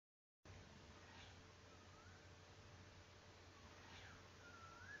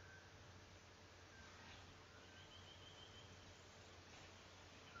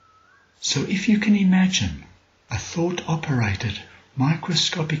So if you can imagine a thought-operated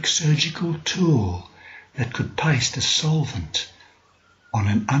microscopic surgical tool that could paste a solvent on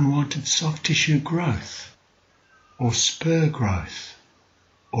an unwanted soft tissue growth, or spur growth,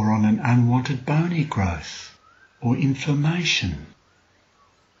 or on an unwanted bony growth, or inflammation,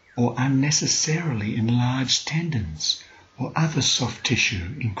 or unnecessarily enlarged tendons, or other soft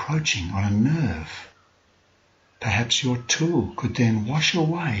tissue encroaching on a nerve, perhaps your tool could then wash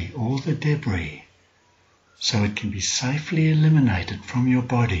away all the debris so it can be safely eliminated from your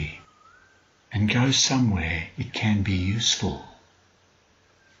body and go somewhere it can be useful.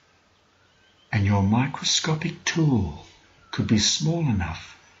 And your microscopic tool could be small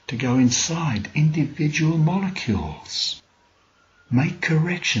enough to go inside individual molecules, make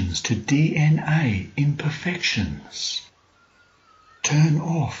corrections to DNA imperfections, turn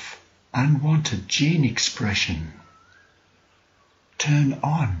off unwanted gene expression, turn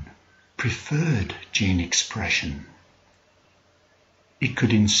on preferred gene expression. It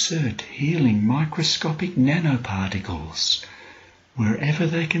could insert healing microscopic nanoparticles wherever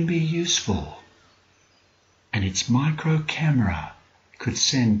they can be useful, and its micro camera could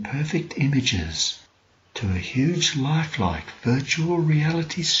send perfect images to a huge lifelike virtual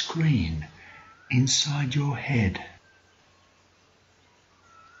reality screen inside your head,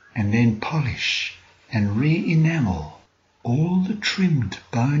 and then polish and re-enamel all the trimmed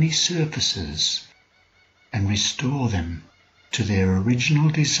bony surfaces and restore them to their original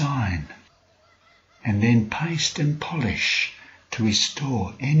design, and then paste and polish to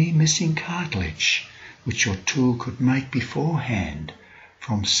restore any missing cartilage which your tool could make beforehand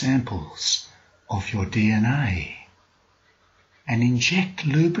from samples of your DNA, and inject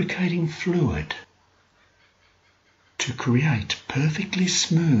lubricating fluid to create perfectly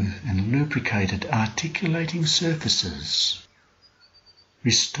smooth and lubricated articulating surfaces,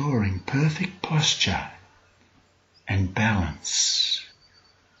 restoring perfect posture and balance.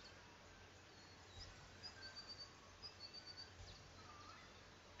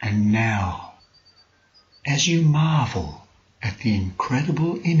 And now, as you marvel at the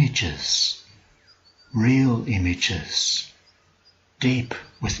incredible images, real images, deep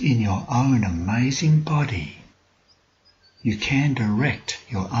within your own amazing body, you can direct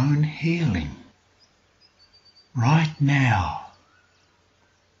your own healing. Right now,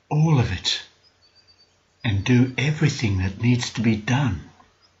 all of it, and do everything that needs to be done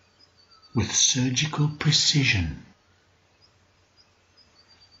with surgical precision.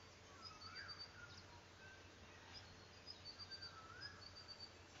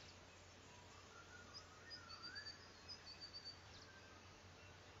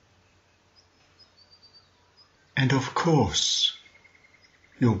 And of course,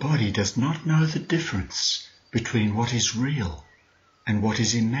 your body does not know the difference between what is real and what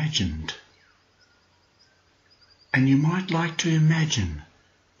is imagined. And you might like to imagine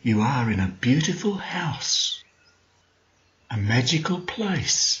you are in a beautiful house, a magical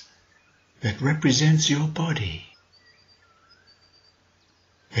place that represents your body,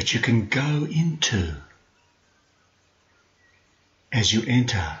 that you can go into as you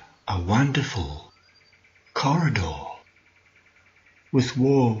enter a wonderful corridor with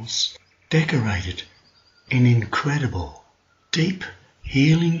walls decorated in incredible, deep,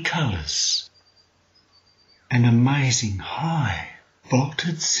 healing colours, and amazing high,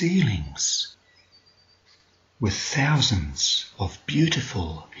 vaulted ceilings with thousands of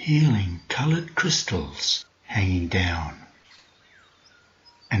beautiful, healing coloured crystals hanging down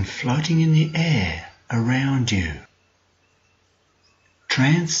and floating in the air around you,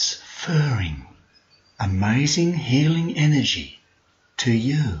 transferring amazing healing energy to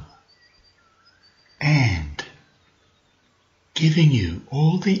you and giving you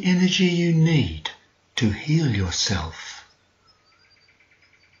all the energy you need to heal yourself.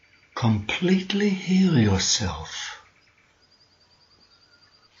 Completely heal yourself.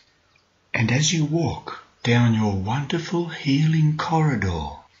 And as you walk down your wonderful healing corridor,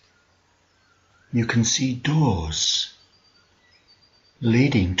 you can see doors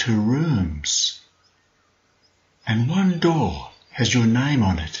leading to rooms. And one door has your name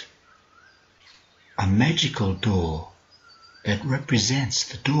on it, a magical door that represents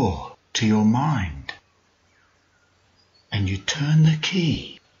the door to your mind. And you turn the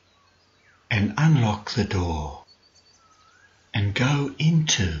key and unlock the door and go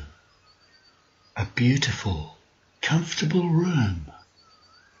into a beautiful, comfortable room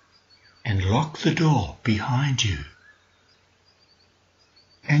and lock the door behind you.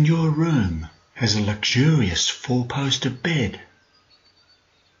 And your room has a luxurious four-poster bed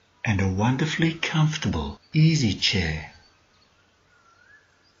and a wonderfully comfortable easy chair.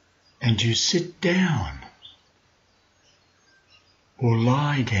 and you sit down or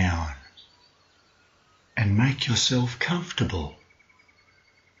lie down and make yourself comfortable.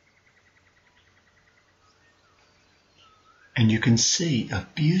 And you can see a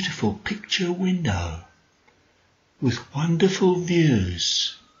beautiful picture window with wonderful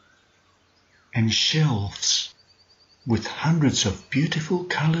views and shelves with hundreds of beautiful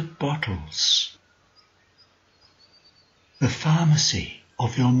coloured bottles. The pharmacy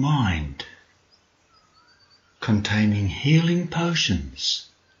of your mind, containing healing potions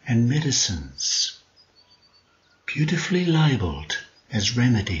and medicines, beautifully labelled as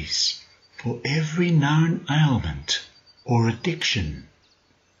remedies for every known ailment or addiction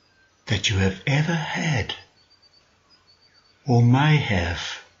that you have ever had or may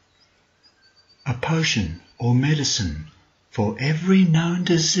have. A potion or medicine for every known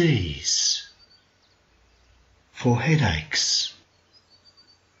disease, for headaches,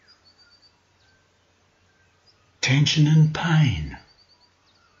 tension and pain,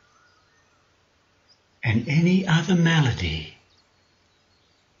 and any other malady,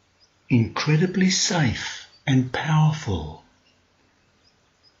 incredibly safe and powerful,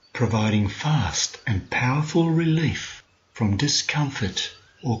 providing fast and powerful relief from discomfort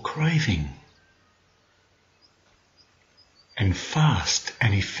or craving, and fast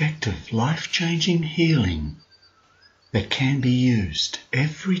and effective life-changing healing that can be used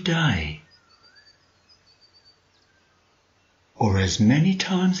every day or as many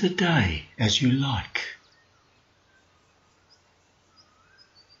times a day as you like.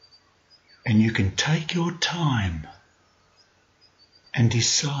 And you can take your time and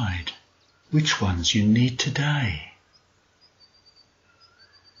decide which ones you need today.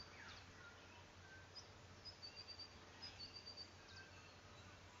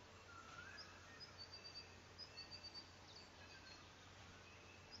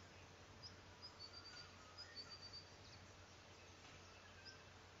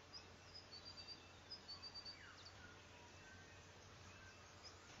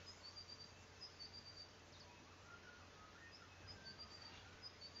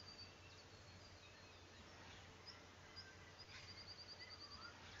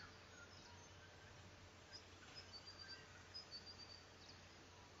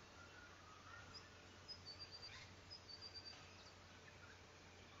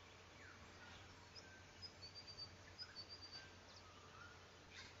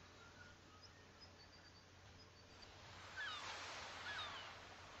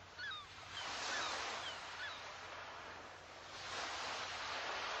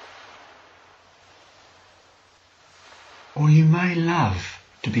 Or you may love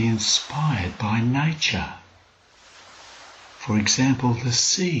to be inspired by nature, for example the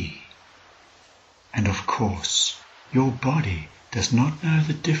sea, and of course your body does not know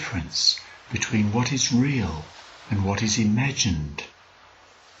the difference between what is real and what is imagined.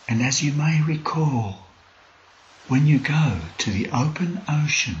 And as you may recall, when you go to the open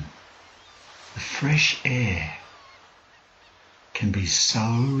ocean, the fresh air can be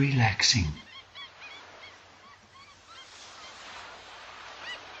so relaxing.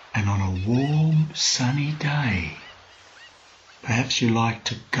 And on a warm, sunny day, perhaps you like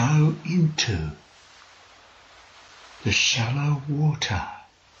to go into the shallow water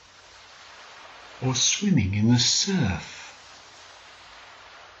or swimming in the surf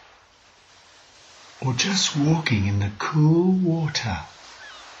or just walking in the cool water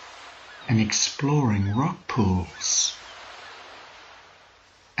and exploring rock pools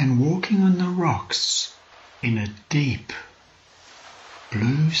and walking on the rocks in a deep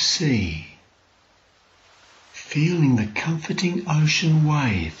blue sea, feeling the comforting ocean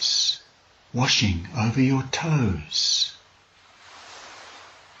waves washing over your toes,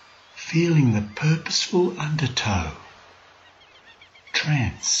 feeling the purposeful undertow,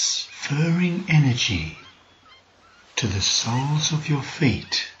 transferring energy to the soles of your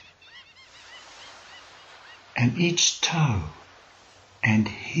feet and each toe, and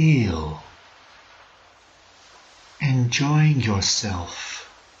heal, enjoying yourself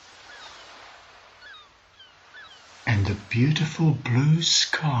and the beautiful blue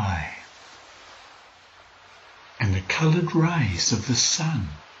sky and the coloured rays of the sun,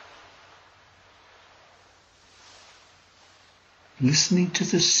 listening to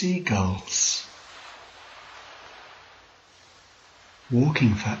the seagulls,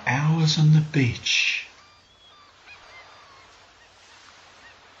 walking for hours on the beach,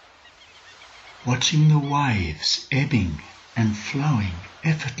 watching the waves ebbing and flowing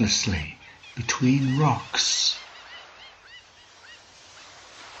effortlessly between rocks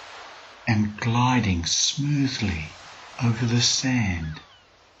and gliding smoothly over the sand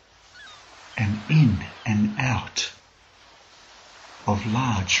and in and out of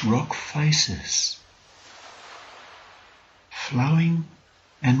large rock faces, flowing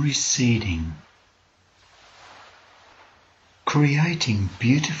and receding, creating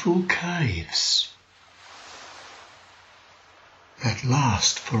beautiful caves that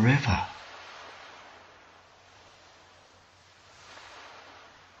last forever.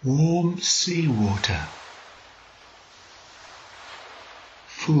 Warm seawater,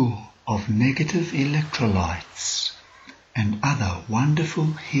 full of negative electrolytes and other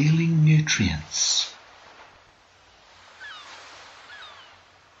wonderful healing nutrients.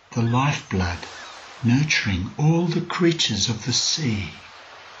 The lifeblood nurturing all the creatures of the sea,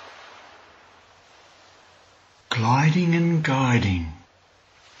 gliding and guiding,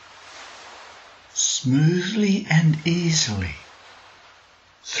 smoothly and easily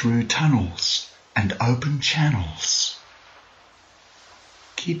through tunnels and open channels,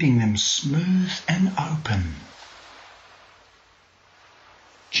 keeping them smooth and open,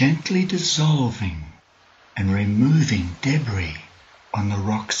 gently dissolving and removing debris on the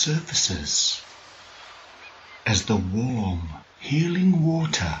rock surfaces as the warm, healing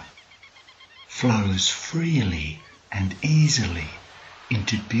water flows freely and easily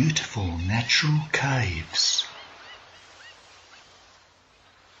into beautiful natural caves,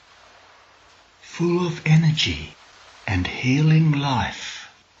 full of energy and healing life.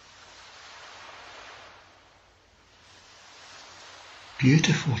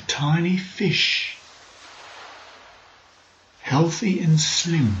 Beautiful tiny fish, healthy and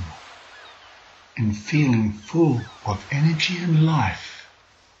slim, and feeling full of energy and life,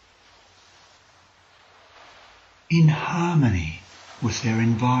 in harmony with their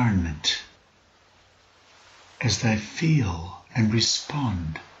environment, as they feel and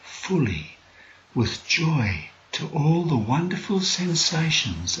respond fully with joy to all the wonderful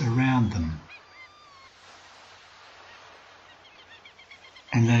sensations around them.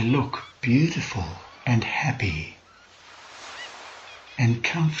 And they look beautiful and happy and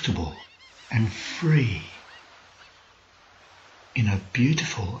comfortable and free in a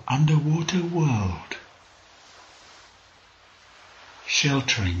beautiful underwater world,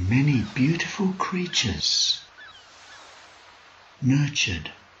 sheltering many beautiful creatures,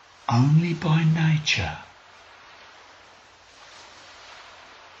 nurtured only by nature.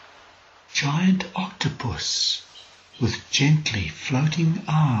 Giant octopus with gently floating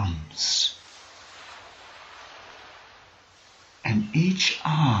arms, and each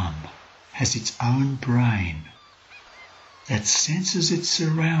arm has its own brain that senses its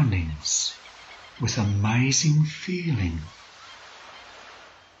surroundings with amazing feeling,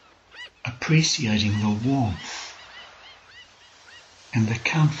 appreciating the warmth and the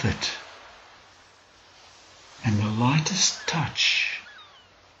comfort and the lightest touch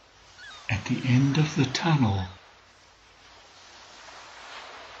at the end of the tunnel,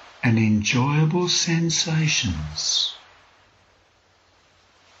 and enjoyable sensations.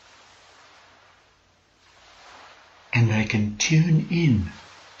 And they can tune in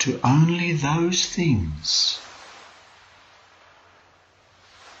to only those things.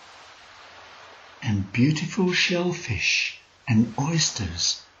 And beautiful shellfish and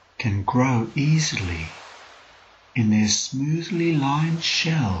oysters can grow easily in their smoothly lined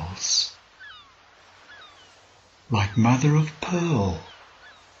shells, like mother of pearl,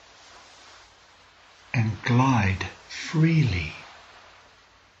 and glide freely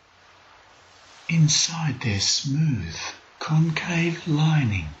inside their smooth, concave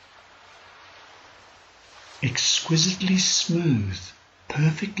lining, exquisitely smooth,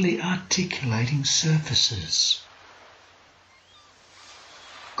 perfectly articulating surfaces,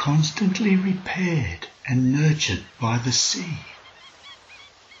 constantly repaired and nurtured by the sea,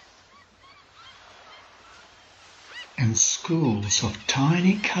 and schools of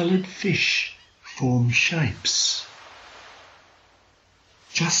tiny coloured fish form shapes,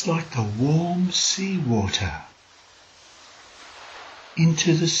 just like the warm sea water,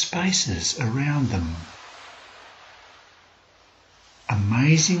 into the spaces around them.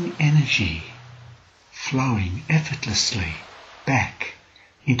 Amazing energy flowing effortlessly back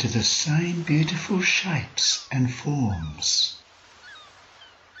into the same beautiful shapes and forms,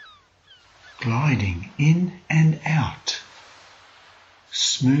 gliding in and out,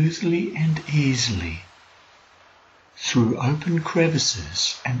 smoothly and easily, through open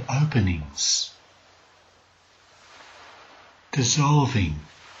crevices and openings, dissolving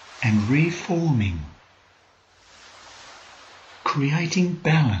and reforming, creating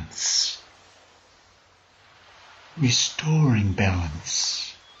balance, restoring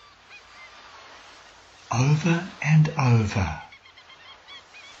balance, over and over,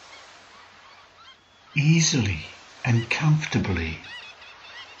 easily and comfortably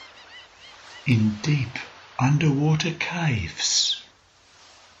in deep underwater caves,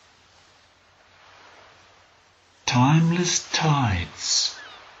 timeless tides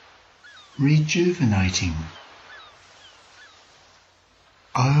rejuvenating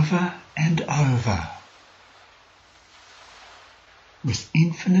over and over with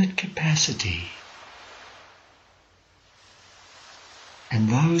infinite capacity, and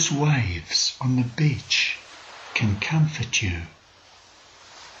those waves on the beach can comfort you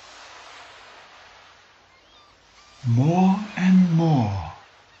more and more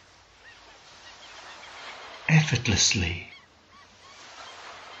effortlessly,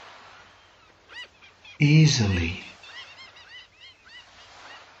 easily,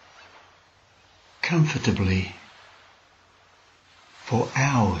 comfortably for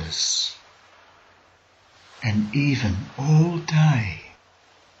hours and even all day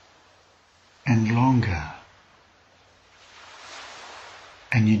and longer.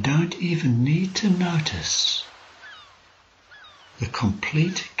 And you don't even need to notice the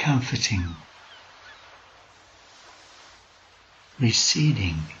complete comforting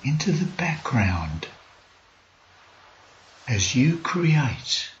receding into the background as you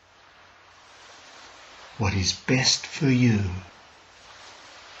create what is best for you.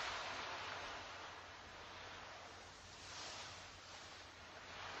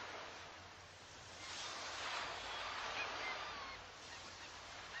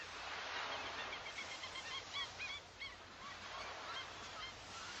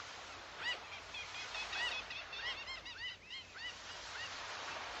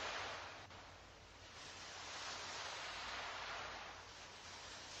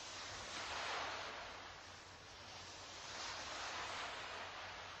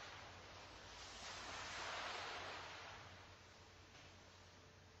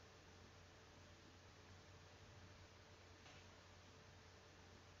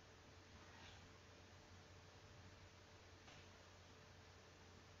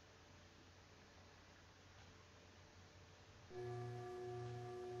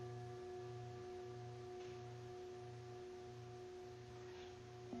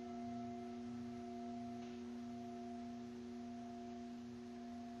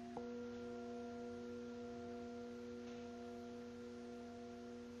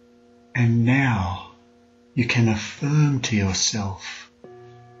 And now you can affirm to yourself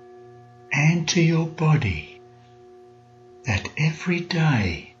and to your body that every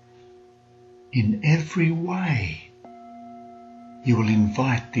day, in every way, you will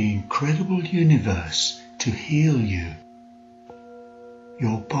invite the incredible universe to heal you,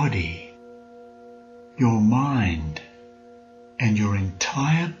 your body, your mind, and your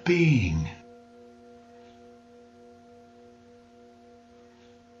entire being.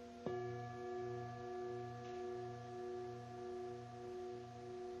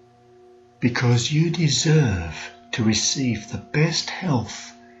 Because you deserve to receive the best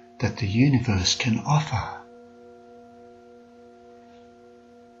health that the universe can offer.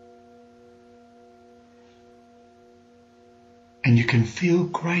 And you can feel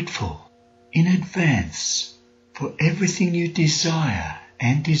grateful in advance for everything you desire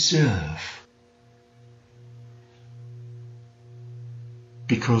and deserve.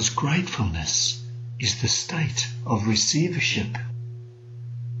 Because gratefulness is the state of receivership.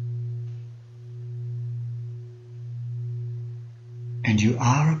 And you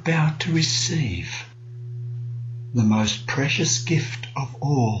are about to receive the most precious gift of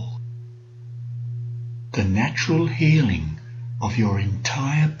all, the natural healing of your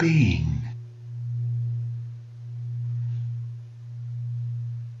entire being.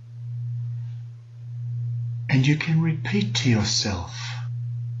 And you can repeat to yourself,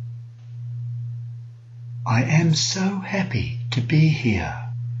 I am so happy to be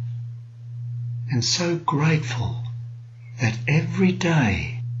here and so grateful that every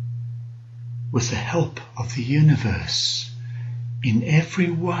day, with the help of the universe, in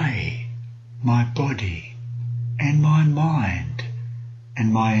every way, my body and my mind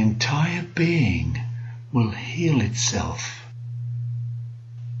and my entire being will heal itself.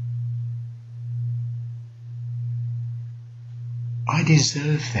 I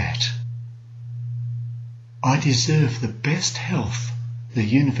deserve that. I deserve the best health the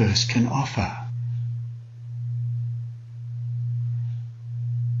universe can offer.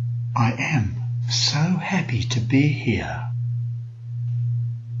 I am so happy to be here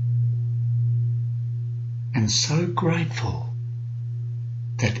and so grateful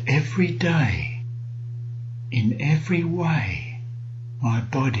that every day, in every way, my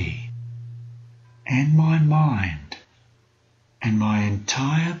body and my mind and my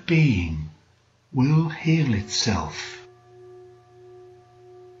entire being will heal itself.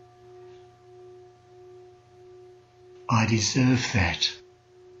 I deserve that.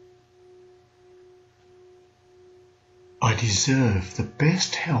 I deserve the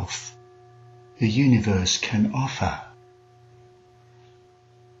best health the universe can offer.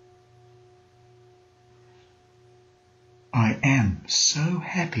 I am so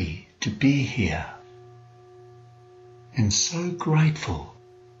happy to be here and so grateful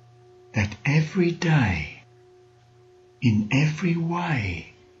that every day, in every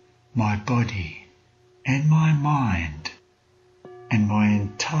way, my body and my mind and my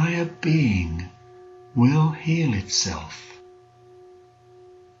entire being will heal itself.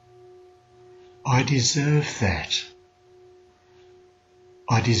 I deserve that.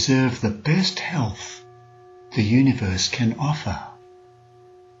 I deserve the best health the universe can offer.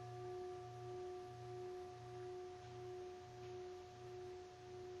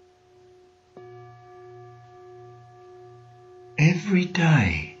 Every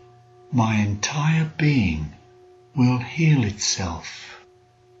day, my entire being will heal itself.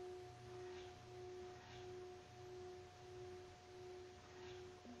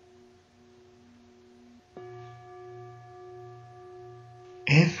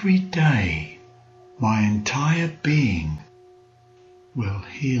 Every day, my entire being will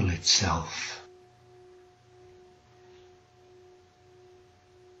heal itself.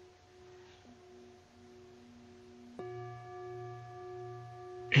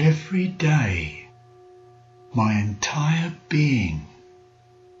 Every day, my entire being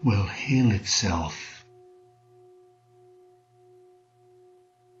will heal itself.